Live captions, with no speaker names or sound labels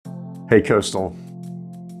Hey Coastal,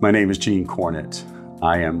 my name is Gene Cornett.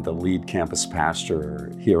 I am the lead campus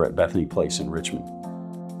pastor here at Bethany Place in Richmond.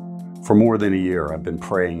 For more than a year, I've been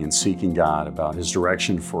praying and seeking God about His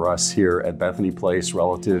direction for us here at Bethany Place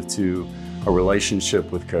relative to a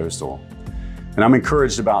relationship with Coastal. And I'm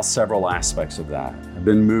encouraged about several aspects of that. I've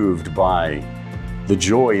been moved by the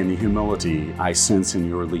joy and the humility I sense in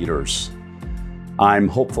your leaders. I'm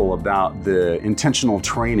hopeful about the intentional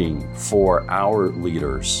training for our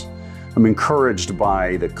leaders. I'm encouraged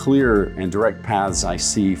by the clear and direct paths I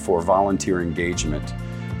see for volunteer engagement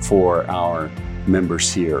for our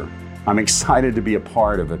members here. I'm excited to be a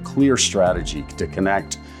part of a clear strategy to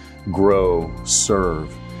connect, grow,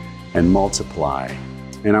 serve, and multiply.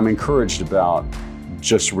 And I'm encouraged about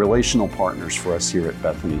just relational partners for us here at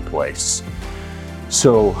Bethany Place.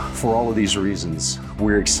 So for all of these reasons,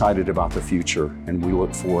 we're excited about the future and we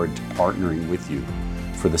look forward to partnering with you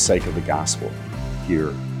for the sake of the gospel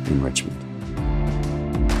here in Richmond.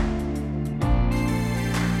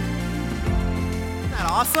 Isn't that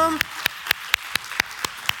awesome?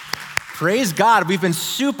 Praise God. We've been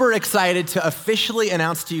super excited to officially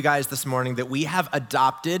announce to you guys this morning that we have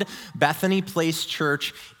adopted Bethany Place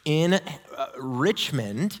Church in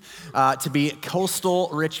Richmond to be Coastal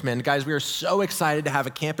Richmond. Guys, we are so excited to have a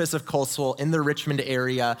campus of Coastal in the Richmond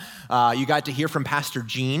area. You got to hear from Pastor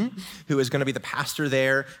Gene, who is going to be the pastor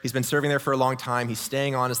there. He's been serving there for a long time. He's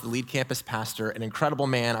staying on as the lead campus pastor, an incredible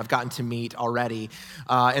man I've gotten to meet already.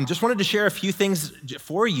 And just wanted to share a few things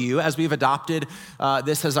for you as we've adopted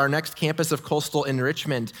this as our next campus of Coastal in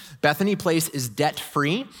Richmond. Bethany Place is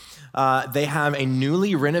debt-free. They have a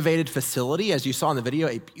newly renovated facility, as you saw in the video,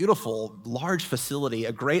 a beautiful, large facility,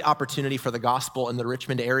 a great opportunity for the gospel in the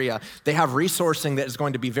Richmond area. They have resourcing that is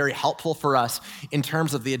going to be very helpful for us in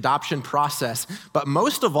terms of the adoption process. But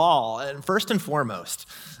most of all, and first and foremost,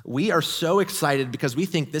 we are so excited because we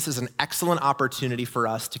think this is an excellent opportunity for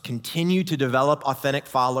us to continue to develop authentic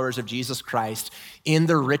followers of Jesus Christ in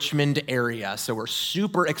the Richmond area. So we're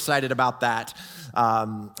super excited about that.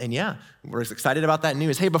 And yeah, we're excited about that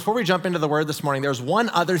news. Hey, before we jump into the word this morning, there's one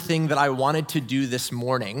other thing that I wanted to do this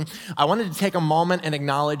morning. I wanted to take a moment and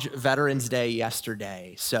acknowledge Veterans Day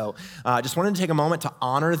yesterday. So just wanted to take a moment to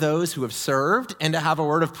honor those who have served and to have a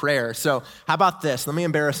word of prayer. So how about this? Let me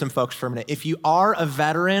embarrass some folks for a minute. If you are a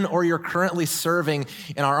veteran or you're currently serving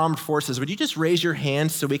in our armed forces, would you just raise your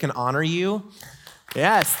hand so we can honor you?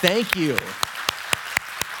 Yes, thank you.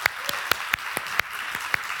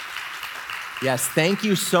 Yes, thank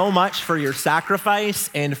you so much for your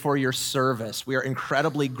sacrifice and for your service. We are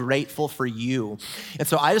incredibly grateful for you. And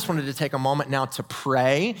so I just wanted to take a moment now to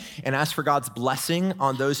pray and ask for God's blessing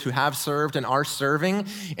on those who have served and are serving,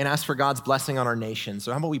 and ask for God's blessing on our nation.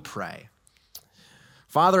 So how about we pray?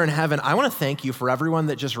 Father in heaven, I want to thank you for everyone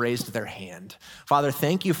that just raised their hand. Father,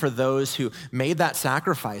 thank you for those who made that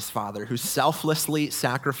sacrifice, Father, who selflessly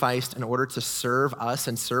sacrificed in order to serve us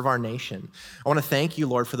and serve our nation. I want to thank you,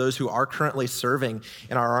 Lord, for those who are currently serving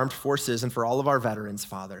in our armed forces and for all of our veterans,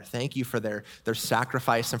 Father. Thank you for their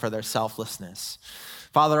sacrifice and for their selflessness.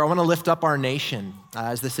 Father, I want to lift up our nation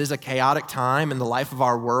as this is a chaotic time in the life of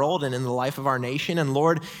our world and in the life of our nation. And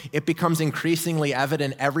Lord, it becomes increasingly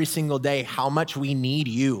evident every single day how much we need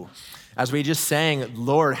you. As we just sang,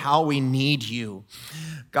 Lord, how we need you.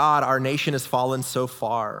 God, our nation has fallen so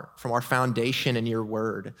far from our foundation in your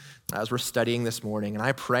word as we're studying this morning. And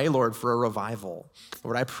I pray, Lord, for a revival.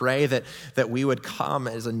 Lord, I pray that we would come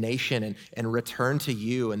as a nation and return to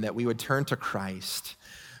you and that we would turn to Christ.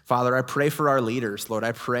 Father, I pray for our leaders. Lord,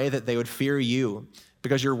 I pray that they would fear you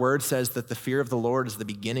because your word says that the fear of the Lord is the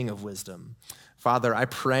beginning of wisdom. Father, I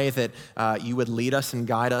pray that you would lead us and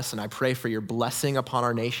guide us, and I pray for your blessing upon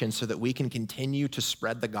our nation so that we can continue to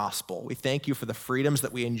spread the gospel. We thank you for the freedoms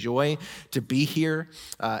that we enjoy to be here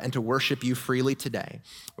and to worship you freely today.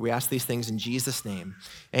 We ask these things in Jesus' name.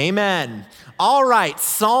 Amen. All right,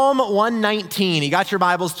 Psalm 119. You got your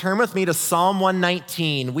Bibles? Turn with me to Psalm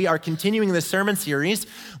 119. We are continuing this sermon series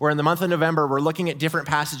where in the month of November, we're looking at different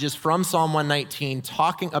passages from Psalm 119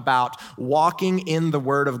 talking about walking in the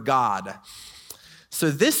word of God. So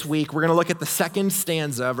this week, we're going to look at the second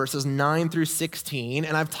stanza, verses 9 through 16,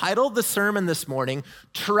 and I've titled the sermon this morning,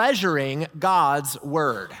 Treasuring God's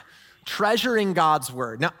Word. Treasuring God's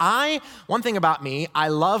Word. Now, one thing about me, I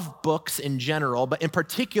love books in general, but in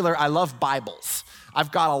particular, I love Bibles.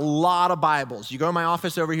 I've got a lot of Bibles. You go to my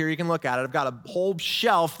office over here, you can look at it. I've got a whole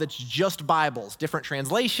shelf that's just Bibles, different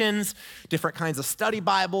translations, different kinds of study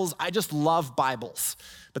Bibles. I just love Bibles.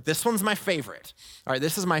 But this one's my favorite. All right,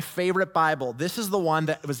 this is my favorite Bible. This is the one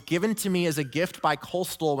that was given to me as a gift by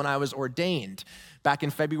Coastal when I was ordained. back in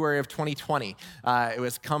February of 2020.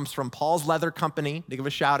 Comes from Paul's Leather Company, to give a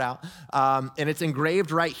shout out. And it's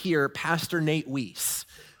engraved right here, Pastor Nate Weis.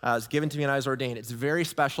 It was given to me and I was ordained. It's very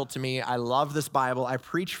special to me. I love this Bible. I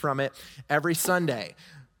preach from it every Sunday.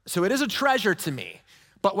 So it is a treasure to me.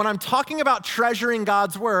 But when I'm talking about treasuring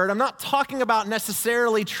God's word, I'm not talking about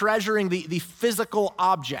necessarily treasuring the physical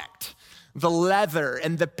object, the leather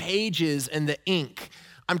and the pages and the ink.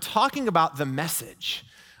 I'm talking about the message.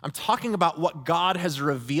 I'm talking about what God has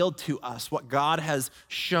revealed to us, what God has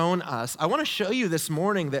shown us. I want to show you this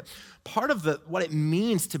morning that part of what it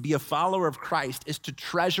means to be a follower of Christ is to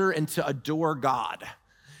treasure and to adore God.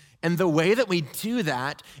 And the way that we do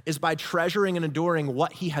that is by treasuring and adoring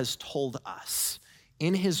what he has told us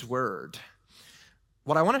in his word.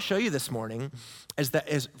 What I want to show you this morning is that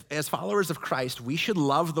as followers of Christ, we should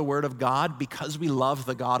love the word of God because we love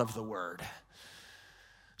the God of the word.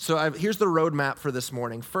 So here's the roadmap for this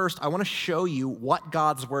morning. First, I want to show you what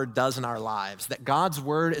God's word does in our lives, that God's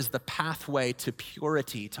word is the pathway to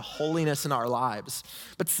purity, to holiness in our lives.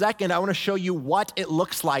 But second, I want to show you what it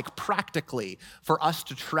looks like practically for us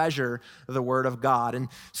to treasure the word of God. And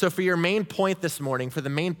so for your main point this morning,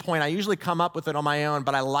 I usually come up with it on my own,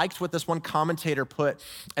 but I liked what this one commentator put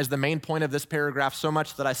as the main point of this paragraph so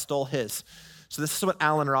much that I stole his. So this is what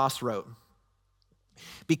Alan Ross wrote.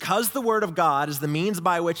 Because the word of God is the means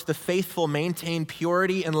by which the faithful maintain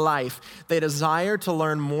purity in life, they desire to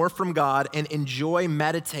learn more from God and enjoy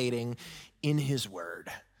meditating in his word.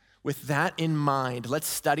 With that in mind, let's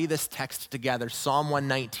study this text together. Psalm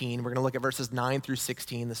 119, we're going to look at verses 9 through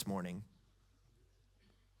 16 this morning.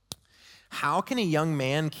 How can a young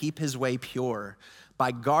man keep his way pure?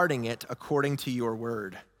 By guarding it according to your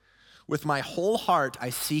word. With my whole heart I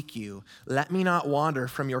seek you. Let me not wander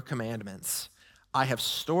from your commandments. I have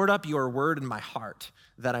stored up your word in my heart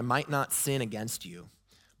that I might not sin against you.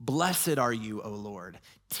 Blessed are you, O Lord.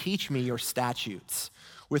 Teach me your statutes.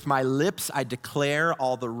 With my lips I declare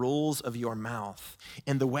all the rules of your mouth.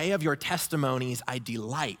 In the way of your testimonies I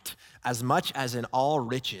delight as much as in all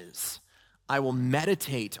riches. I will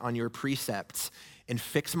meditate on your precepts and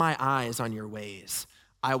fix my eyes on your ways.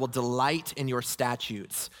 I will delight in your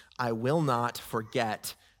statutes. I will not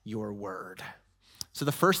forget your word. So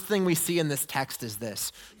the first thing we see in this text is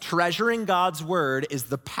this: treasuring God's word is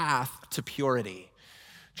the path to purity.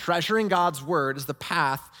 Treasuring God's word is the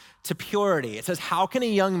path to purity. It says, how can a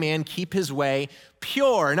young man keep his way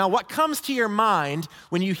pure? Now, what comes to your mind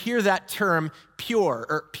when you hear that term pure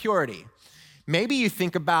or purity? Maybe you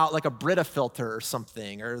think about like a Brita filter or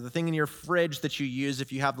something, or the thing in your fridge that you use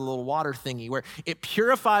if you have the little water thingy, where it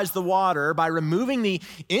purifies the water by removing the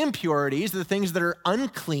impurities, the things that are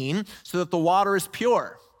unclean, so that the water is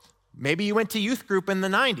pure. Maybe you went to youth group in the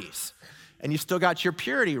 90s, and you still got your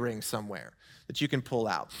purity ring somewhere that you can pull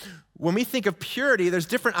out. When we think of purity, there's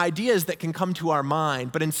different ideas that can come to our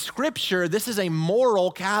mind, but in Scripture, this is a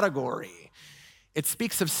moral category. It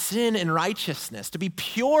speaks of sin and righteousness. To be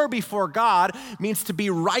pure before God means to be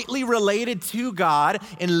rightly related to God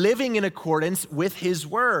and living in accordance with his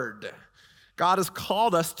word. God has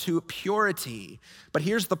called us to purity. But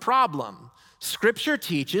here's the problem. Scripture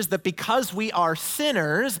teaches that because we are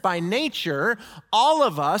sinners by nature, all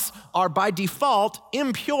of us are by default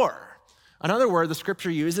impure. Another word the scripture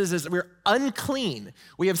uses is that we're unclean.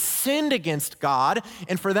 We have sinned against God,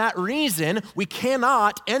 and for that reason, we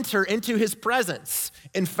cannot enter into his presence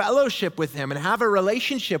in fellowship with him and have a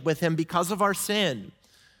relationship with him because of our sin.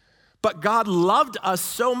 But God loved us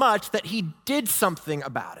so much that he did something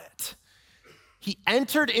about it. He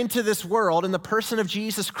entered into this world in the person of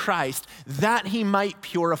Jesus Christ that he might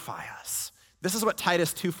purify us. This is what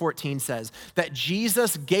Titus 2:14 says, that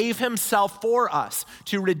Jesus gave himself for us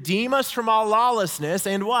to redeem us from all lawlessness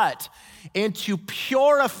and what? And to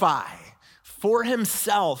purify for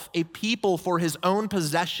himself a people for his own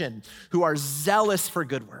possession who are zealous for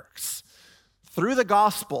good works. Through the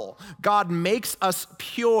gospel, God makes us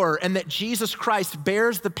pure, and that Jesus Christ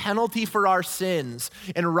bears the penalty for our sins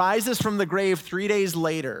and rises from the grave 3 days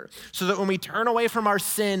later, so that when we turn away from our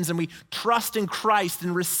sins and we trust in Christ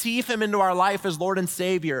and receive him into our life as Lord and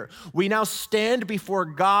Savior, we now stand before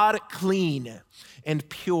God clean and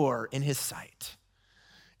pure in his sight.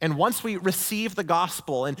 And once we receive the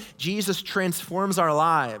gospel and Jesus transforms our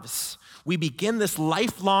lives, we begin this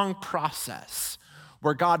lifelong process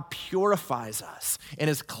where God purifies us and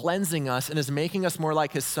is cleansing us and is making us more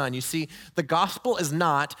like his son. You see, the gospel is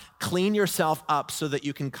not clean yourself up so that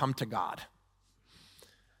you can come to God.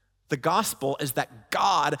 The gospel is that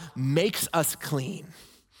God makes us clean,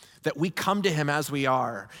 that we come to him as we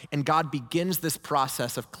are, and God begins this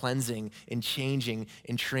process of cleansing and changing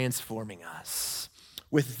and transforming us.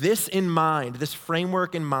 With this in mind, this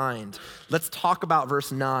framework in mind, let's talk about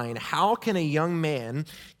verse 9. How can a young man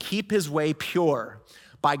keep his way pure?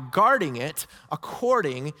 By guarding it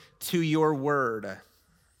according to your word.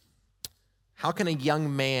 How can a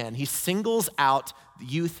young man, he singles out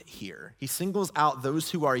youth here. He singles out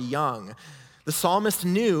those who are young. The psalmist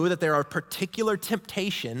knew that there are particular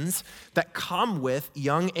temptations that come with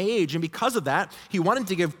young age. And because of that, he wanted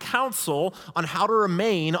to give counsel on how to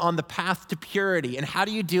remain on the path to purity. And how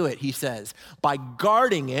do you do it, he says? By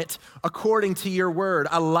guarding it according to your word.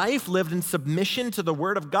 A life lived in submission to the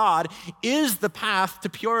word of God is the path to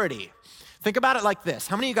purity. Think about it like this.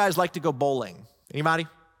 How many of you guys like to go bowling? Anybody?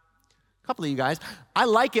 A couple of you guys. I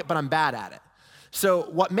like it, but I'm bad at it. So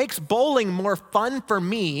what makes bowling more fun for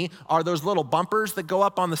me are those little bumpers that go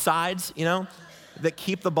up on the sides, that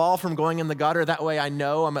keep the ball from going in the gutter. That way I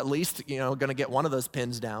know I'm at least, gonna get one of those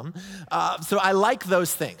pins down. So I like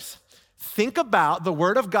those things. Think about the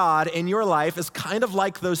word of God in your life as kind of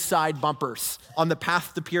like those side bumpers on the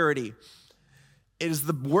path to purity. It is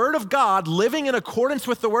the word of God, living in accordance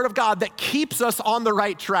with the word of God, that keeps us on the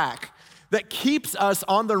right track, that keeps us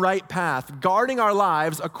on the right path, guarding our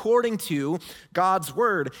lives according to God's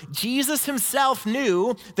word. Jesus himself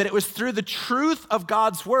knew that it was through the truth of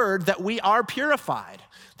God's word that we are purified,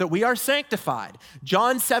 that we are sanctified.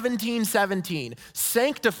 John 17:17,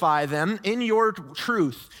 sanctify them in your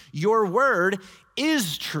truth. Your word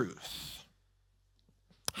is truth.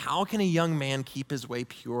 How can a young man keep his way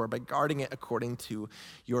pure? By guarding it according to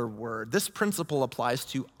your word. This principle applies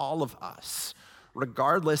to all of us,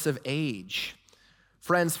 regardless of age.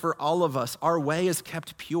 Friends, for all of us, our way is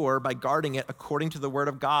kept pure by guarding it according to the word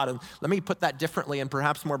of God. And let me put that differently and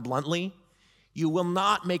perhaps more bluntly. You will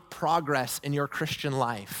not make progress in your Christian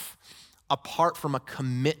life apart from a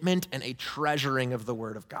commitment and a treasuring of the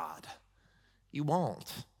word of God. You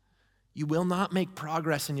won't. You will not make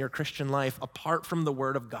progress in your Christian life apart from the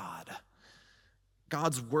word of God.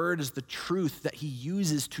 God's word is the truth that he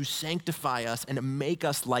uses to sanctify us and to make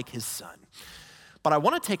us like his son. But I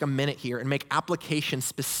want to take a minute here and make application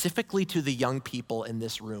specifically to the young people in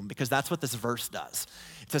this room, because that's what this verse does.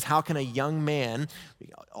 It says, how can a young man,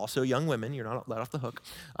 also young women, you're not let off the hook,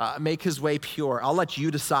 make his way pure? I'll let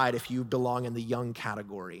you decide if you belong in the young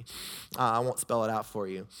category. I won't spell it out for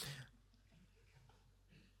you.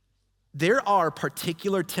 There are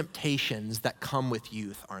particular temptations that come with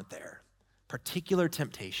youth, aren't there? Particular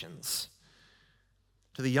temptations.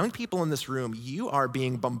 To the young people in this room, you are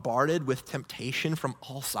being bombarded with temptation from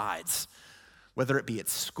all sides, whether it be at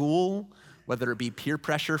school, whether it be peer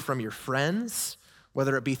pressure from your friends,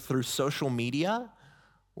 whether it be through social media,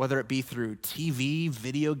 whether it be through TV,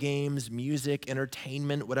 video games, music,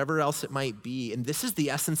 entertainment, whatever else it might be. And this is the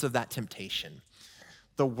essence of that temptation.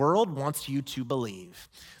 The world wants you to believe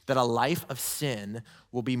that a life of sin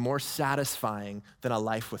will be more satisfying than a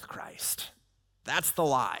life with Christ. That's the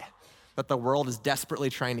lie that the world is desperately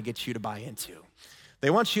trying to get you to buy into. They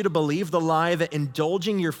want you to believe the lie that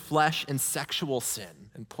indulging your flesh in sexual sin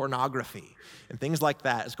and pornography and things like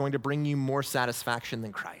that is going to bring you more satisfaction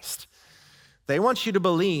than Christ. They want you to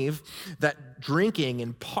believe that drinking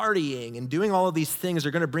and partying and doing all of these things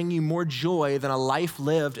are going to bring you more joy than a life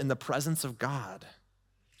lived in the presence of God.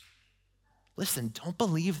 Listen, don't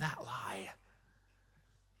believe that lie.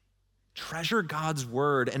 Treasure God's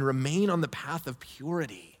word and remain on the path of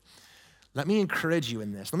purity. Let me encourage you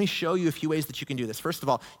in this. Let me show you a few ways that you can do this. First of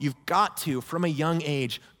all, you've got to, from a young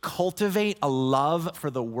age, cultivate a love for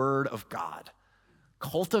the word of God.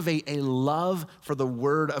 Cultivate a love for the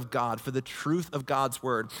word of God, for the truth of God's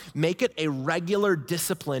word. Make it a regular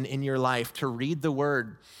discipline in your life to read the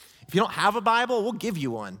word. If you don't have a Bible, we'll give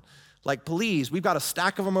you one. Like, please, we've got a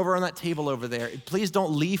stack of them over on that table over there. Please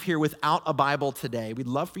don't leave here without a Bible today. We'd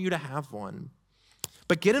love for you to have one.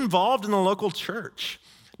 But get involved in the local church.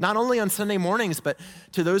 Not only on Sunday mornings, but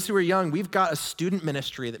to those who are young, we've got a student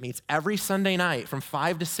ministry that meets every Sunday night from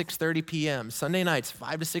 5 to 6:30 p.m. Sunday nights,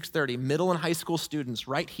 5 to 6:30, middle and high school students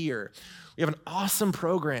right here. We have an awesome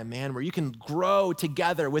program, man, where you can grow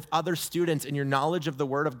together with other students in your knowledge of the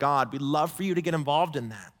Word of God. We'd love for you to get involved in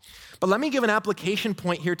that. But let me give an application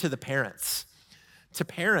point here to the parents. To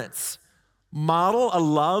parents, model a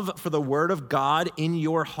love for the Word of God in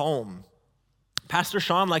your home. Pastor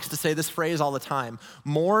Sean likes to say this phrase all the time: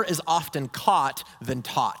 more is often caught than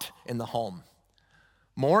taught in the home.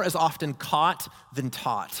 More is often caught than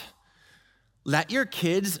taught. Let your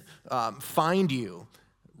kids find you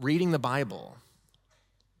reading the Bible.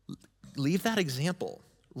 Leave that example.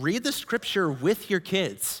 Read the scripture with your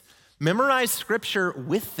kids. Memorize scripture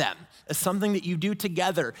with them as something that you do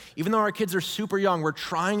together. Even though our kids are super young, we're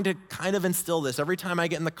trying to kind of instill this. Every time I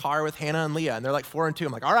get in the car with Hannah and Leah, and they're like 4 and 2,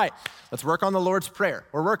 I'm like, all right, let's work on the Lord's Prayer.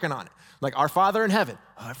 We're working on it. Like, our Father in heaven,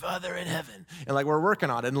 our Father in heaven. And like, we're working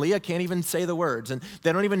on it. And Leah can't even say the words, and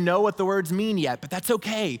they don't even know what the words mean yet, but that's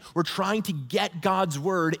okay. We're trying to get God's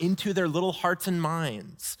word into their little hearts and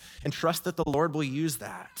minds and trust that the Lord will use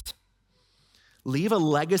that. Leave a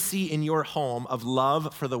legacy in your home of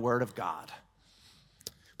love for the word of God.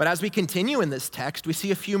 But as we continue in this text, we see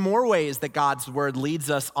a few more ways that God's word leads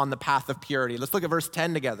us on the path of purity. Let's look at verse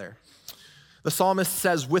 10 together. The psalmist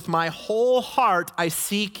says, "With my whole heart I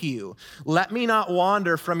seek you. Let me not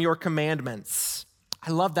wander from your commandments." I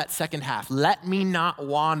love that second half. Let me not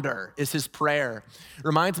wander is his prayer. It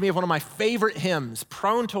reminds me of one of my favorite hymns,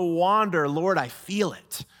 "Prone to wander, Lord, I feel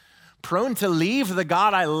it. Prone to leave the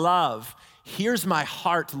God I love. Here's my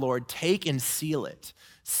heart, Lord, take and seal it.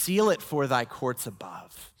 Seal it for thy courts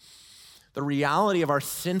above." The reality of our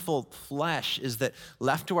sinful flesh is that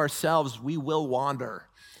left to ourselves, we will wander.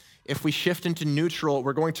 If we shift into neutral,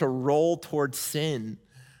 we're going to roll towards sin.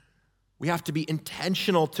 We have to be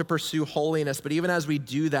intentional to pursue holiness, but even as we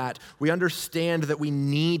do that, we understand that we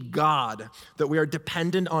need God, that we are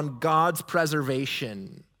dependent on God's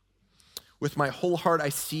preservation. With my whole heart I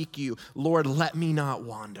seek you. Lord, let me not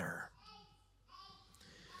wander.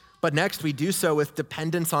 But next, we do so with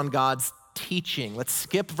dependence on God's teaching. Let's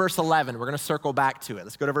skip verse 11. We're going to circle back to it.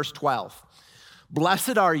 Let's go to verse 12.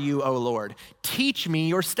 "Blessed are you, O Lord. Teach me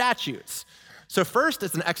your statutes." So first,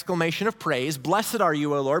 it's an exclamation of praise. Blessed are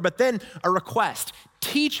you, O Lord. But then a request.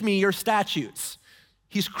 Teach me your statutes.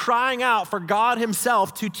 He's crying out for God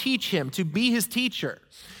himself to teach him, to be his teacher.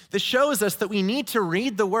 This shows us that we need to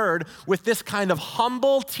read the word with this kind of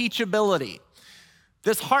humble teachability.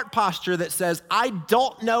 This heart posture that says, I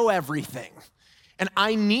don't know everything, and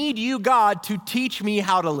I need you, God, to teach me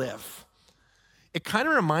how to live. It kind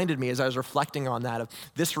of reminded me as I was reflecting on that of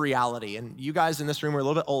this reality, and you guys in this room are a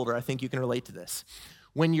little bit older, I think you can relate to this.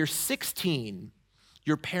 When you're 16,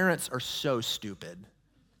 your parents are so stupid.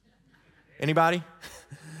 Anybody?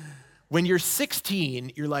 When you're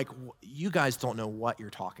 16, you're like, you guys don't know what you're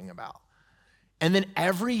talking about. And then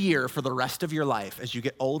every year for the rest of your life, as you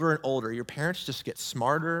get older and older, your parents just get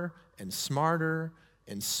smarter and smarter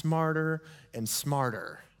and smarter and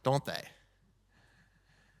smarter, don't they?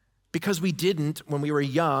 Because we didn't, when we were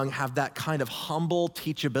young, have that kind of humble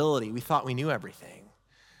teachability. We thought we knew everything.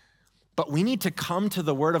 But we need to come to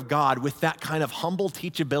the Word of God with that kind of humble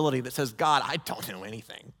teachability that says, God, I don't know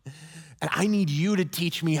anything. And I need you to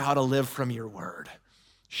teach me how to live from your word.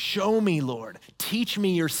 Show me, Lord. Teach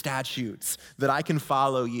me your statutes that I can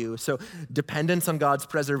follow you. So dependence on God's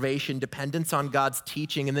preservation, dependence on God's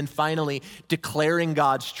teaching, and then finally, declaring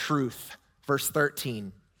God's truth. Verse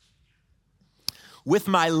 13. With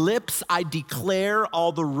my lips, I declare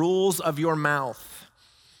all the rules of your mouth.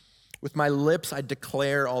 With my lips, I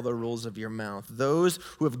declare all the rules of your mouth. Those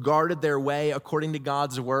who have guarded their way according to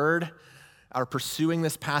God's word are pursuing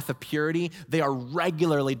this path of purity. They are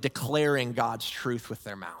regularly declaring God's truth with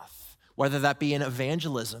their mouth, whether that be in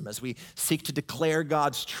evangelism as we seek to declare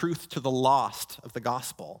God's truth to the lost of the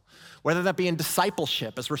gospel, whether that be in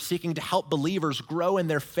discipleship as we're seeking to help believers grow in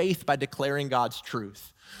their faith by declaring God's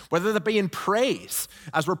truth, whether that be in praise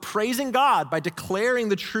as we're praising God by declaring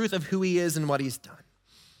the truth of who he is and what he's done.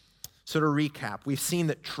 So to recap, we've seen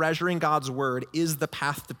that treasuring God's word is the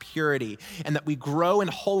path to purity and that we grow in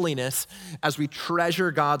holiness as we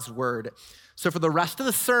treasure God's word. So for the rest of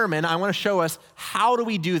the sermon, I want to show us how do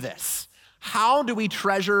we do this? How do we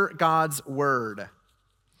treasure God's word?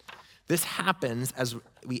 This happens as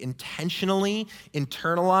we intentionally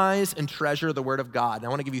internalize and treasure the word of God. And I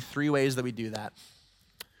want to give you 3 ways that we do that.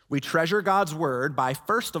 We treasure God's word by,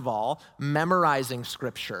 first of all, memorizing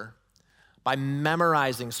scripture. By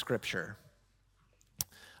memorizing scripture.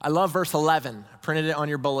 I love verse 11. I printed it on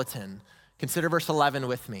your bulletin. Consider verse 11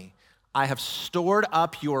 with me. I have stored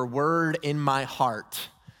up your word in my heart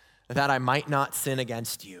that I might not sin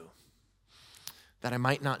against you. That I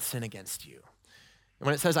might not sin against you. And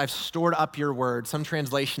when it says I've stored up your word, some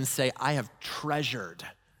translations say I have treasured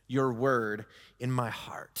your word in my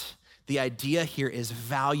heart. The idea here is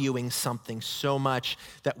valuing something so much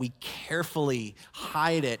that we carefully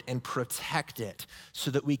hide it and protect it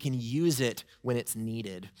so that we can use it when it's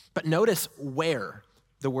needed. But notice where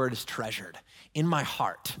the word is treasured, in my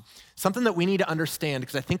heart. Something that we need to understand,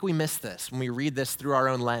 because I think we miss this when we read this through our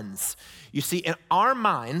own lens. You see, in our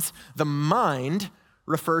minds, the mind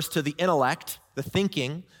refers to the intellect, the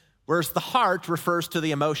thinking, whereas the heart refers to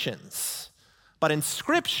the emotions. But in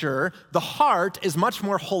Scripture, the heart is much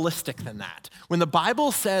more holistic than that. When the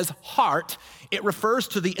Bible says heart, it refers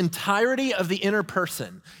to the entirety of the inner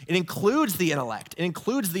person. It includes the intellect, it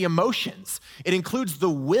includes the emotions, it includes the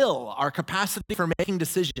will, our capacity for making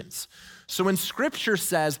decisions. So when Scripture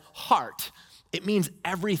says heart, it means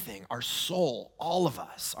everything, our soul, all of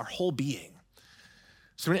us, our whole being.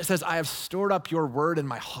 So when it says, I have stored up your word in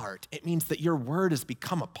my heart, it means that your word has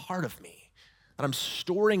become a part of me. That I'm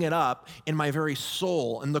storing it up in my very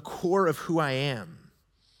soul, in the core of who I am.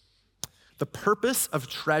 The purpose of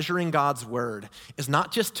treasuring God's word is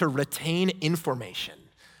not just to retain information,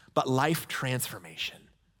 but life transformation.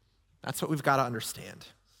 That's what we've got to understand.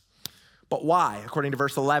 But why, according to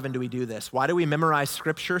verse 11, do we do this? Why do we memorize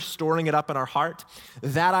Scripture, storing it up in our heart?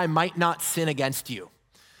 That I might not sin against you.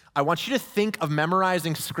 I want you to think of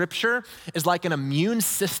memorizing Scripture as like an immune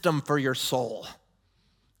system for your soul.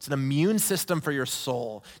 It's an immune system for your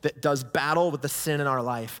soul that does battle with the sin in our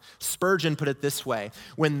life. Spurgeon put it this way: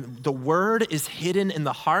 when the word is hidden in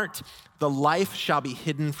the heart, the life shall be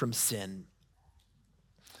hidden from sin.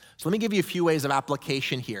 So let me give you a few ways of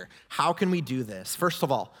application here. How can we do this? First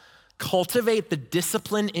of all, cultivate the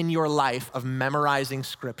discipline in your life of memorizing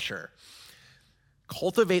Scripture.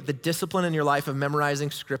 Cultivate the discipline in your life of memorizing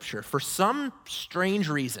Scripture. For some strange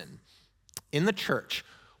reason, in the church,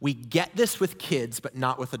 we get this with kids, but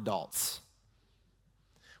not with adults.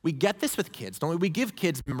 We get this with kids, don't we? We give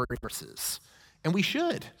kids memory verses, and we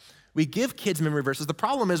should. We give kids memory verses. The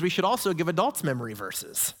problem is we should also give adults memory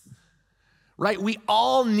verses, right? We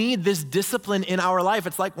all need this discipline in our life.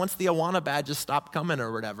 It's like once the Awana badges stop coming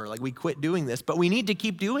or whatever, like we quit doing this, but we need to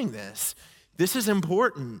keep doing this. This is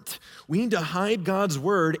important. We need to hide God's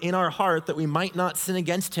word in our heart that we might not sin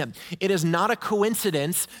against him. It is not a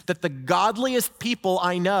coincidence that the godliest people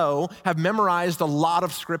I know have memorized a lot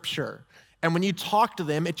of Scripture. And when you talk to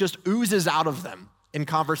them, it just oozes out of them in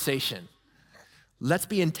conversation. Let's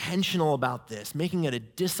be intentional about this, making it a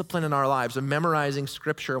discipline in our lives of memorizing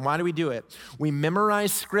Scripture. And why do we do it? We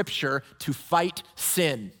memorize Scripture to fight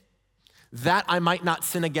sin. That I might not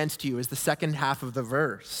sin against you is the second half of the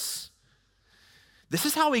verse. This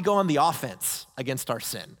is how we go on the offense against our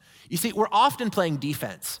sin. You see, we're often playing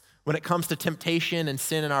defense when it comes to temptation and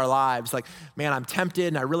sin in our lives. Like, man, I'm tempted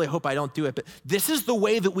and I really hope I don't do it. But this is the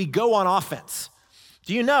way that we go on offense.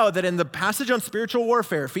 Do you know that in the passage on spiritual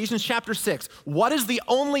warfare, Ephesians chapter 6, what is the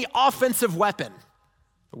only offensive weapon?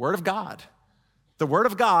 The Word of God. The Word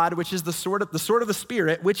of God, which is the sword of the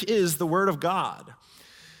Spirit, which is the Word of God.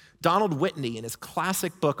 Donald Whitney, in his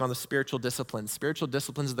classic book on the spiritual disciplines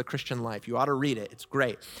of the Christian life, you ought to read it, it's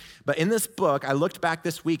great. But in this book, I looked back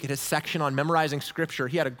this week at his section on memorizing Scripture.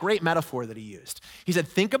 He had a great metaphor that he used. He said,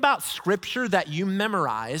 think about Scripture that you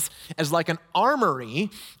memorize as like an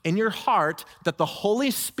armory in your heart that the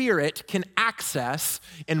Holy Spirit can access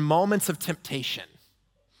in moments of temptation.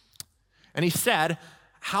 And he said,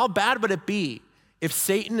 how bad would it be if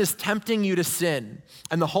Satan is tempting you to sin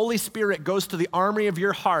and the Holy Spirit goes to the armory of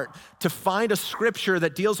your heart to find a Scripture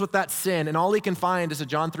that deals with that sin, and all he can find is a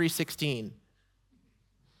John 3:16?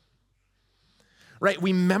 Right?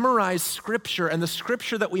 We memorize Scripture, and the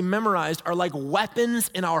Scripture that we memorized are like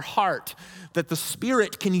weapons in our heart that the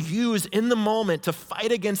Spirit can use in the moment to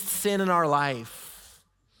fight against sin in our life.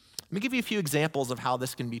 Let me give you a few examples of how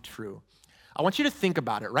this can be true. I want you to think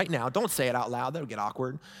about it right now. Don't say it out loud, that'll get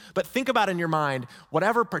awkward. But think about in your mind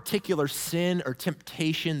whatever particular sin or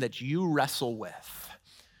temptation that you wrestle with.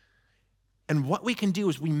 And what we can do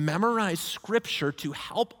is we memorize Scripture to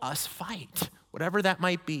help us fight, whatever that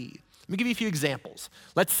might be. Let me give you a few examples.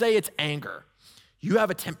 Let's say it's anger. You have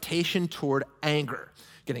a temptation toward anger,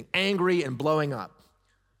 getting angry and blowing up.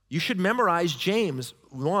 You should memorize James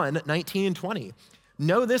 1:19 and 20.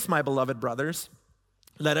 Know this, my beloved brothers.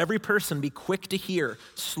 Let every person be quick to hear,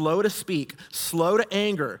 slow to speak, slow to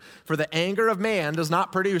anger, for the anger of man does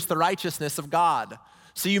not produce the righteousness of God.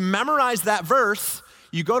 So you memorize that verse,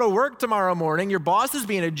 you go to work tomorrow morning, your boss is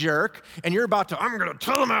being a jerk, and you're about to, I'm gonna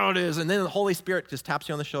tell him how it is, and then the Holy Spirit just taps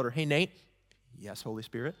you on the shoulder. Hey, Nate. Yes, Holy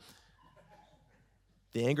Spirit.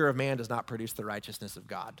 The anger of man does not produce the righteousness of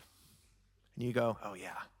God. And you go, oh yeah,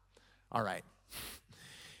 all right.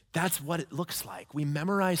 That's what it looks like. We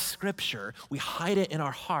memorize Scripture, we hide it in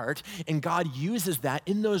our heart, and God uses that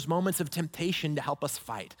in those moments of temptation to help us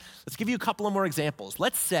fight. Let's give you a couple of more examples.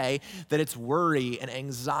 Let's say that it's worry and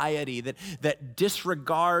anxiety that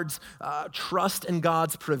disregards trust in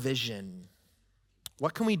God's provision.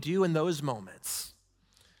 What can we do in those moments?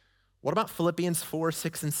 What about Philippians 4,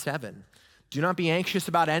 6, and 7? Do not be anxious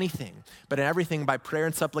about anything, but in everything by prayer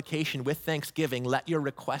and supplication with thanksgiving, let your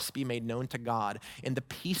requests be made known to God. And the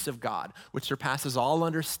peace of God, which surpasses all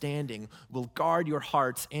understanding, will guard your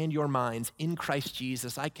hearts and your minds in Christ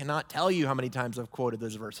Jesus. I cannot tell you how many times I've quoted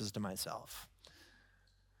those verses to myself.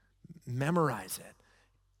 Memorize it.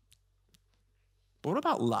 But what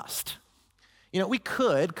about lust? We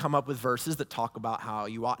could come up with verses that talk about how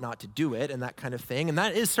you ought not to do it and that kind of thing, and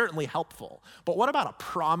that is certainly helpful. But what about a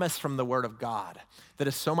promise from the Word of God that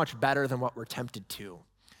is so much better than what we're tempted to?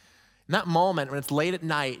 In that moment when it's late at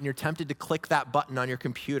night and you're tempted to click that button on your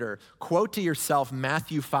computer, quote to yourself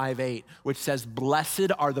Matthew 5:8, which says,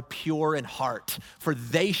 "Blessed are the pure in heart, for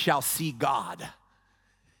they shall see God."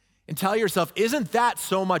 And tell yourself, isn't that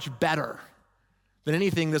so much better than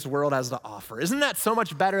anything this world has to offer? Isn't that so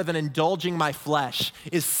much better than indulging my flesh,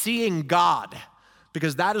 is seeing God?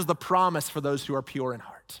 Because that is the promise for those who are pure in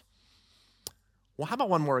heart. Well, how about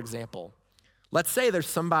one more example? Let's say there's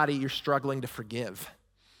somebody you're struggling to forgive,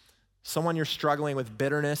 someone you're struggling with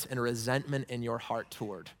bitterness and resentment in your heart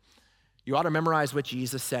toward. You ought to memorize what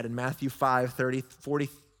Jesus said in Matthew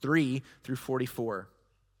 5:43 through 44.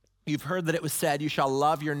 You've heard that it was said, you shall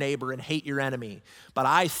love your neighbor and hate your enemy. But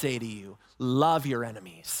I say to you, love your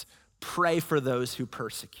enemies. Pray for those who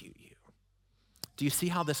persecute you. Do you see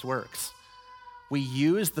how this works? We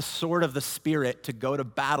use the sword of the Spirit to go to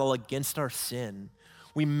battle against our sin.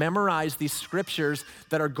 We memorize these scriptures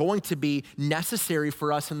that are going to be necessary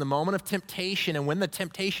for us in the moment of temptation. And when the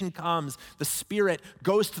temptation comes, the Spirit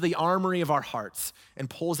goes to the armory of our hearts and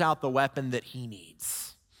pulls out the weapon that he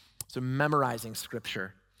needs. So memorizing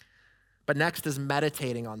scripture. But next is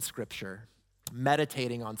meditating on scripture.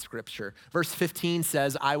 Meditating on scripture. Verse 15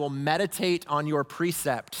 says, I will meditate on your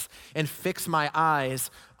precepts and fix my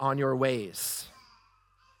eyes on your ways.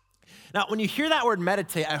 Now, when you hear that word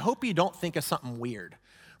meditate, I hope you don't think of something weird,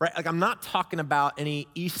 right? Like, I'm not talking about any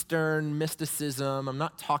Eastern mysticism. I'm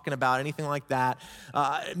not talking about anything like that.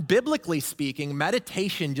 Biblically speaking,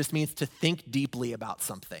 meditation just means to think deeply about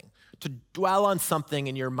something, to dwell on something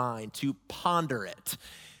in your mind, to ponder it.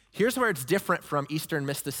 Here's where it's different from Eastern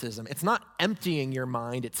mysticism. It's not emptying your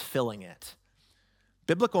mind, it's filling it.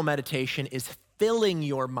 Biblical meditation is filling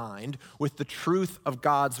your mind with the truth of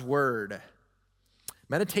God's word.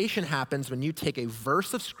 Meditation happens when you take a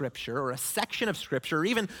verse of scripture or a section of scripture or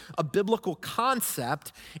even a biblical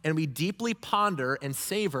concept and we deeply ponder and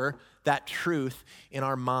savor that truth in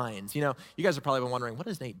our minds. You know, you guys have probably been wondering, what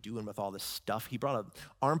is Nate doing with all this stuff? He brought an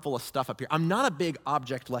armful of stuff up here. I'm not a big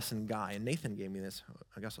object lesson guy, and Nathan gave me this.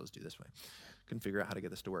 I guess I'll just do this way. Couldn't figure out how to get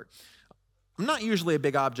this to work. I'm not usually a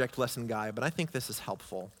big object lesson guy, but I think this is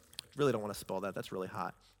helpful. Really don't want to spoil that. That's really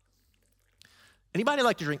hot. Anybody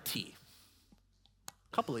like to drink tea?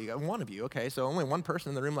 A couple of you, one of you, okay, so only one person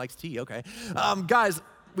in the room likes tea, okay. Guys,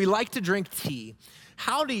 we like to drink tea.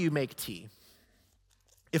 How do you make tea?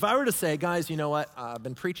 If I were to say, guys, you know what, I've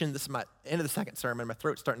been preaching, this is my end of the second sermon, my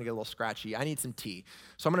throat's starting to get a little scratchy, I need some tea,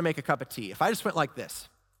 so I'm gonna make a cup of tea. If I just went like this,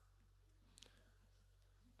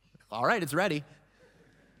 all right, it's ready.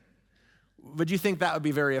 Would you think that would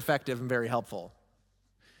be very effective and very helpful?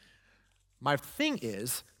 My thing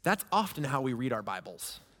is, that's often how we read our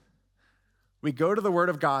Bibles. We go to the Word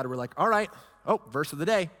of God, we're like, all right, verse of the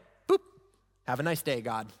day, boop, have a nice day,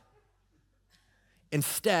 God.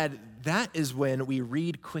 Instead, that is when we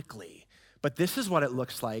read quickly. But this is what it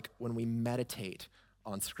looks like when we meditate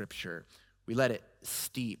on Scripture. We let it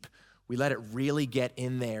steep. We let it really get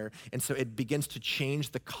in there. And so it begins to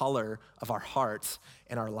change the color of our hearts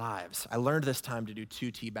and our lives. I learned this time to do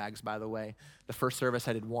 2 tea bags, by the way. The first service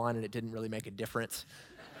I did 1, and it didn't really make a difference.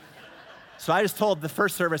 So I just told the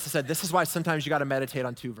first service, I said, this is why sometimes you got to meditate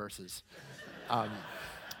on 2 verses. But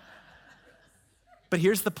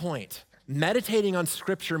here's the point. Meditating on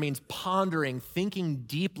Scripture means pondering, thinking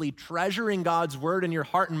deeply, treasuring God's word in your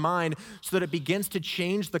heart and mind so that it begins to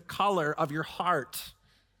change the color of your heart.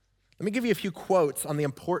 Let me give you a few quotes on the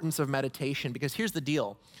importance of meditation, because here's the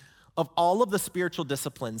deal. Of all of the spiritual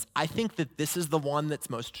disciplines, I think that this is the one that's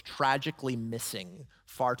most tragically missing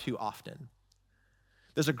far too often.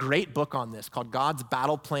 There's a great book on this called God's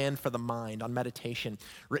Battle Plan for the Mind on meditation,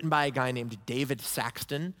 written by a guy named David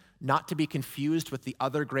Saxton, not to be confused with the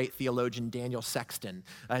other great theologian Daniel Sexton.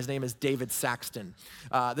 His name is David Saxton.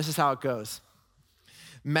 This is how it goes.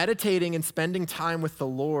 Meditating and spending time with the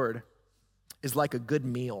Lord is like a good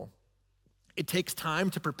meal. It takes time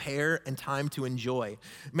to prepare and time to enjoy.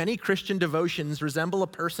 Many Christian devotions resemble a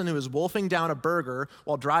person who is wolfing down a burger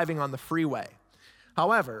while driving on the freeway.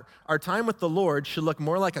 However, our time with the Lord should look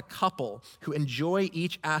more like a couple who enjoy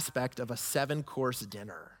each aspect of a 7-course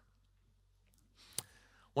dinner.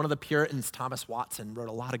 One of the Puritans, Thomas Watson, wrote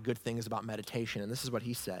a lot of good things about meditation, and this is what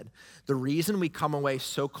he said. The reason we come away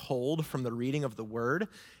so cold from the reading of the word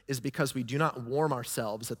is because we do not warm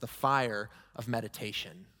ourselves at the fire of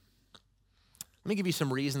meditation. Let me give you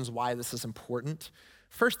some reasons why this is important.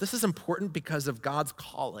 First, this is important because of God's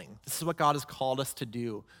calling. This is what God has called us to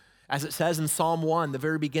do. As it says in Psalm 1, the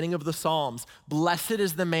very beginning of the Psalms, blessed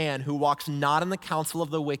is the man who walks not in the counsel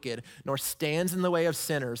of the wicked, nor stands in the way of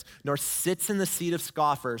sinners, nor sits in the seat of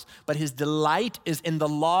scoffers, but his delight is in the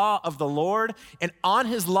law of the Lord, and on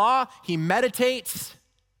his law he meditates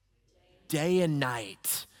day and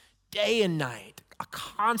night. Day and night. A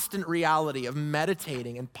constant reality of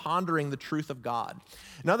meditating and pondering the truth of God.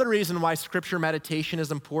 Another reason why scripture meditation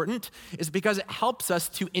is important is because it helps us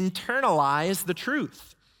to internalize the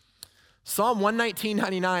truth. Psalm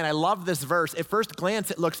 119:99, I love this verse. At first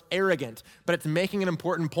glance, it looks arrogant, but it's making an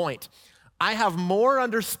important point. I have more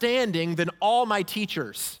understanding than all my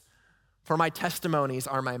teachers, for my testimonies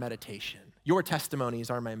are my meditation. Your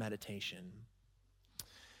testimonies are my meditation.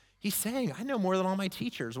 He's saying, I know more than all my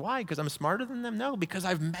teachers. Why? Because I'm smarter than them? No, because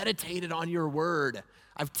I've meditated on your word.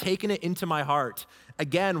 I've taken it into my heart.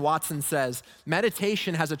 Again, Watson says,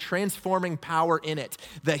 meditation has a transforming power in it.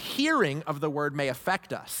 The hearing of the word may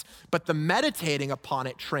affect us, but the meditating upon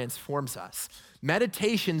it transforms us.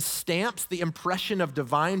 Meditation stamps the impression of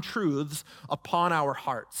divine truths upon our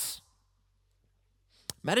hearts.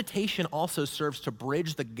 Meditation also serves to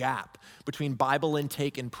bridge the gap between Bible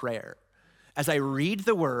intake and prayer. As I read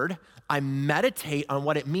the word, I meditate on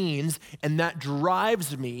what it means, and that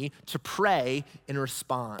drives me to pray in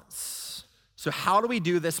response. So how do we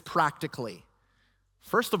do this practically?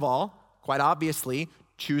 First of all, quite obviously,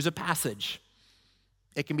 choose a passage.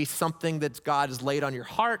 It can be something that God has laid on your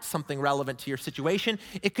heart, something relevant to your situation.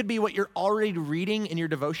 It could be what you're already reading in your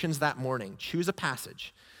devotions that morning. Choose a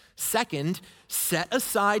passage. Second, set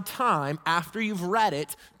aside time after you've read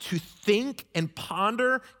it to think and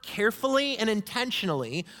ponder carefully and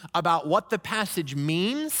intentionally about what the passage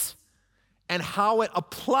means and how it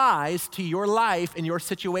applies to your life and your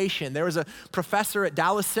situation. There was a professor at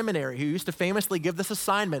Dallas Seminary who used to famously give this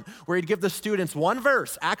assignment where he'd give the students one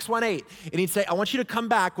verse, Acts 1:8, and he'd say, I want you to come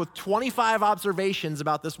back with 25 observations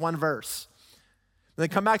about this one verse. And then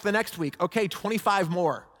come back the next week, okay, 25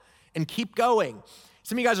 more, and keep going.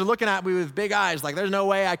 Some of you guys are looking at me with big eyes like there's no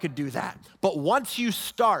way I could do that. But once you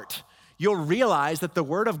start, you'll realize that the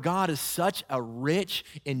Word of God is such a rich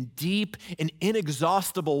and deep and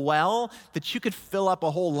inexhaustible well that you could fill up a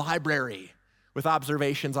whole library with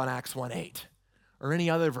observations on Acts 1:8 or any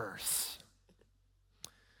other verse.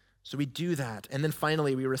 So we do that. And then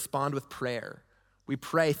finally, we respond with prayer. We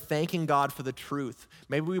pray thanking God for the truth.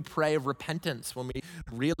 Maybe we pray of repentance when we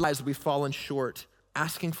realize we've fallen short,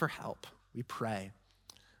 asking for help. We pray.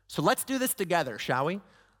 So let's do this together, shall we?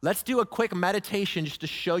 Let's do a quick meditation just to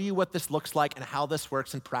show you what this looks like and how this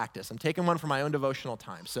works in practice. I'm taking one from my own devotional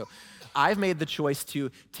time. So I've made the choice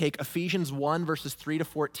to take Ephesians 1, verses 3 to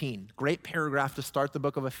 14. Great paragraph to start the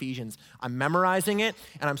book of Ephesians. I'm memorizing it,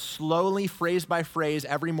 and I'm slowly, phrase by phrase,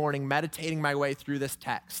 every morning, meditating my way through this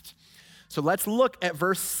text. So let's look at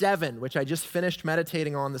verse 7, which I just finished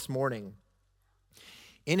meditating on this morning.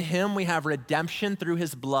 In him we have redemption through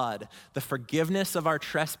his blood, the forgiveness of our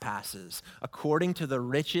trespasses, according to the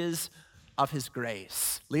riches of his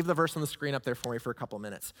grace. Leave the verse on the screen up there for me for a couple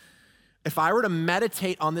minutes. If I were to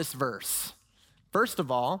meditate on this verse, first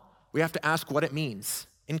of all, we have to ask what it means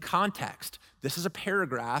in context. This is a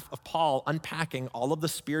paragraph of Paul unpacking all of the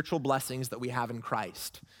spiritual blessings that we have in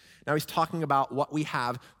Christ. Now he's talking about what we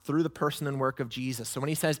have through the person and work of Jesus. So when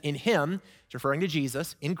he says in him, he's referring to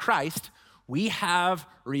Jesus, in Christ, we have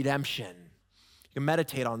redemption. You can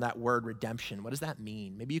meditate on that word redemption. What does that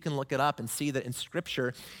mean? Maybe you can look it up and see that in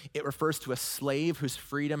Scripture, it refers to a slave whose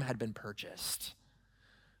freedom had been purchased.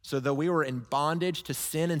 So though we were in bondage to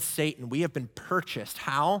sin and Satan, we have been purchased.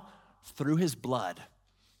 How? Through his blood.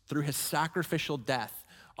 Through his sacrificial death,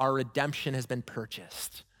 our redemption has been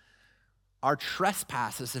purchased. Our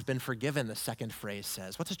trespasses have been forgiven, the second phrase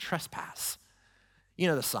says. What's a trespass? You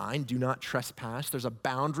know the sign, do not trespass. There's a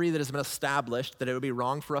boundary that has been established that it would be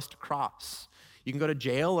wrong for us to cross. You can go to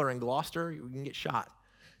jail, or in Gloucester, you can get shot.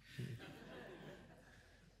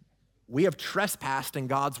 We have trespassed in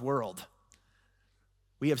God's world.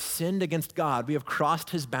 We have sinned against God. We have crossed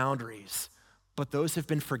his boundaries, but those have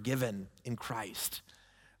been forgiven in Christ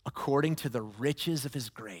according to the riches of his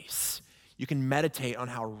grace. You can meditate on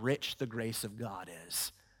how rich the grace of God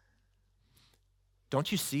is.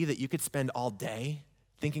 Don't you see that you could spend all day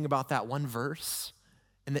thinking about that one verse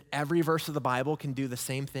and that every verse of the Bible can do the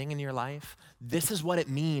same thing in your life? This is what it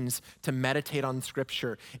means to meditate on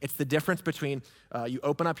Scripture. It's the difference between you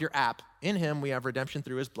open up your app. In him we have redemption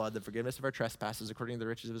through his blood, the forgiveness of our trespasses according to the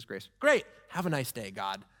riches of his grace. Great. Have a nice day,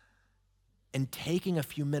 God. And taking a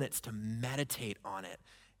few minutes to meditate on it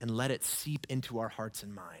and let it seep into our hearts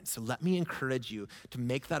and minds. So let me encourage you to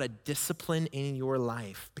make that a discipline in your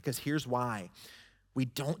life, because here's why. We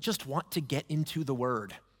don't just want to get into the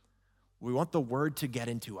Word. We want the Word to get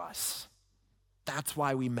into us. That's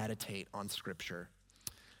why we meditate on Scripture.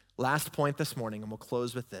 Last point this morning, and we'll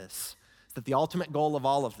close with this, is that the ultimate goal of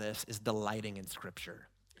all of this is delighting in Scripture.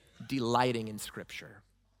 Delighting in Scripture.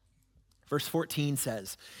 Verse 14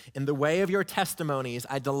 says, "In the way of your testimonies,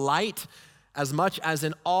 I delight as much as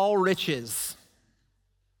in all riches."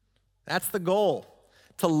 That's the goal,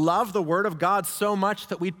 to love the Word of God so much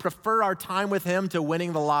that we'd prefer our time with him to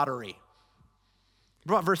winning the lottery.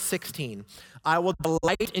 What about verse 16? "I will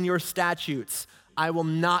delight in your statutes. I will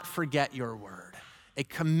not forget your word." A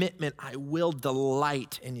commitment, I will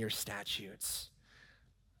delight in your statutes.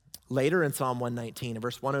 Later in Psalm 119, in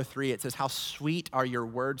verse 103, it says, "How sweet are your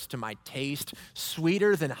words to my taste,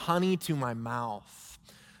 sweeter than honey to my mouth."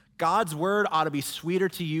 God's word ought to be sweeter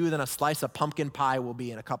to you than a slice of pumpkin pie will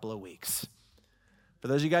be in a couple of weeks. For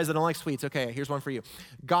those of you guys that don't like sweets, okay, here's one for you.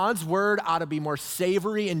 God's word ought to be more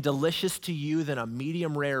savory and delicious to you than a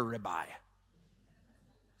medium rare ribeye.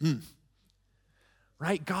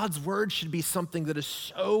 Right? God's word should be something that is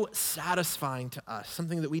so satisfying to us,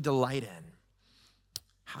 something that we delight in.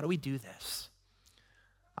 How do we do this?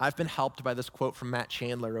 I've been helped by this quote from Matt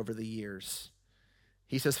Chandler over the years.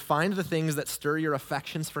 He says, "Find the things that stir your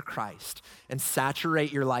affections for Christ and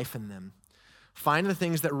saturate your life in them. Find the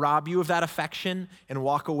things that rob you of that affection and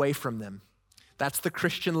walk away from them." That's the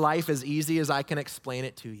Christian life as easy as I can explain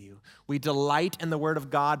it to you. We delight in the Word of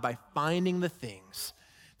God by finding the things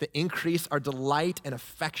that increase our delight and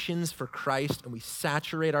affections for Christ, and we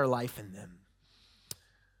saturate our life in them.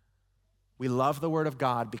 We love the Word of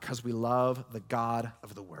God because we love the God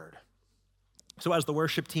of the Word. So as the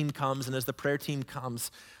worship team comes and as the prayer team comes,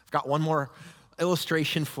 I've got one more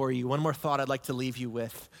illustration for you, one more thought I'd like to leave you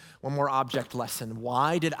with, one more object lesson.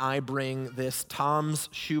 Why did I bring this Tom's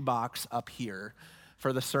shoebox up here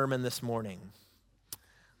for the sermon this morning?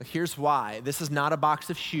 Here's why. This is not a box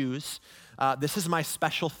of shoes. This is my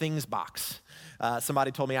special things box.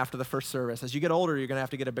 Somebody told me after the first service, as you get older, you're gonna have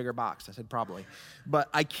to get a bigger box. I said, probably. But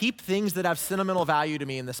I keep things that have sentimental value to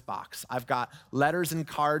me in this box. I've got letters and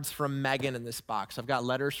cards from Megan in this box. I've got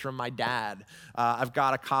letters from my dad. I've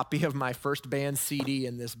got a copy of my first band CD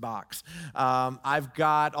in this box. I've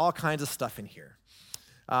got all kinds of stuff in here.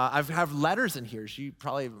 I have letters in here. She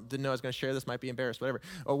probably didn't know I was going to share this, might be embarrassed, whatever.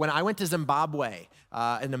 When I went to Zimbabwe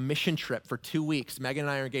in a mission trip for 2 weeks, Megan and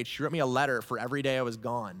I are engaged. She wrote me a letter for every day I was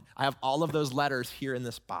gone. I have all of those letters here in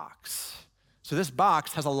this box. So this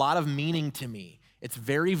box has a lot of meaning to me. It's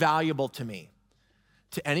very valuable to me.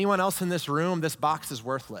 To anyone else in this room, this box is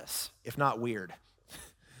worthless, if not weird.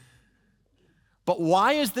 But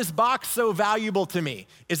why is this box so valuable to me?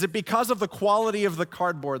 Is it because of the quality of the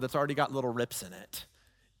cardboard that's already got little rips in it?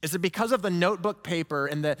 Is it because of the notebook paper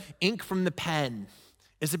and the ink from the pen?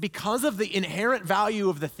 Is it because of the inherent value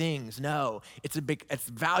of the things? No, it's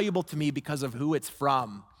valuable to me because of who it's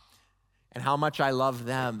from and how much I love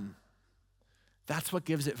them. That's what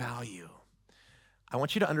gives it value. I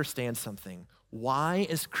want you to understand something. Why,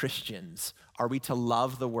 as Christians, are we to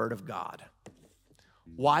love the Word of God?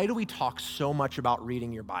 Why do we talk so much about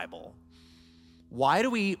reading your Bible? Why do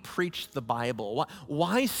we preach the Bible?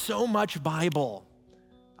 Why so much Bible?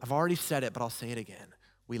 I've already said it, but I'll say it again.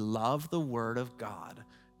 We love the Word of God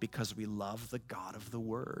because we love the God of the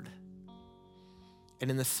Word. And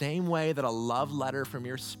in the same way that a love letter from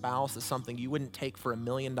your spouse is something you wouldn't take for $1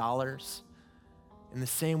 million, in the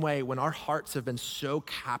same way, when our hearts have been so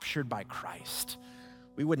captured by Christ,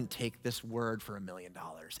 we wouldn't take this word for $1 million.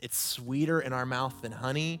 It's sweeter in our mouth than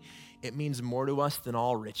honey. It means more to us than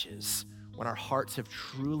all riches when our hearts have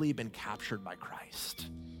truly been captured by Christ.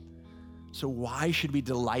 So why should we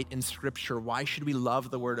delight in Scripture? Why should we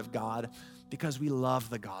love the Word of God? Because we love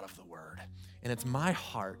the God of the Word. And it's my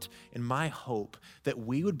heart and my hope that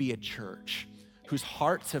we would be a church whose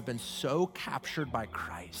hearts have been so captured by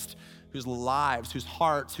Christ, whose lives, whose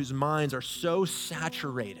hearts, whose minds are so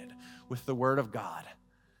saturated with the Word of God,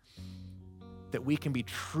 that we can be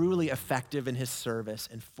truly effective in His service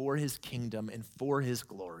and for His kingdom and for His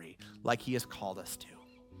glory, like He has called us to.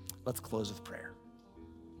 Let's close with prayer.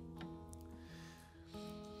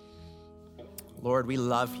 Lord, we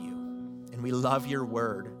love you and we love your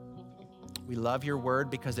word. We love your word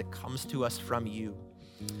because it comes to us from you.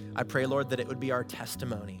 I pray, Lord, that it would be our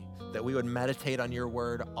testimony, that we would meditate on your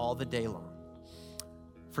word all the day long.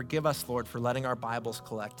 Forgive us, Lord, for letting our Bibles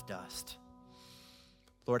collect dust.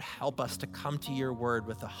 Lord, help us to come to your word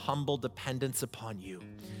with a humble dependence upon you,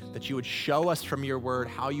 that you would show us from your word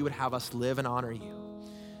how you would have us live and honor you.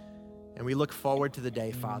 And we look forward to the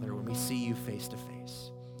day, Father, when we see you face to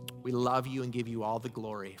face. We love you and give you all the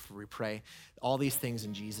glory, for we pray all these things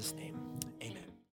in Jesus' name. Amen.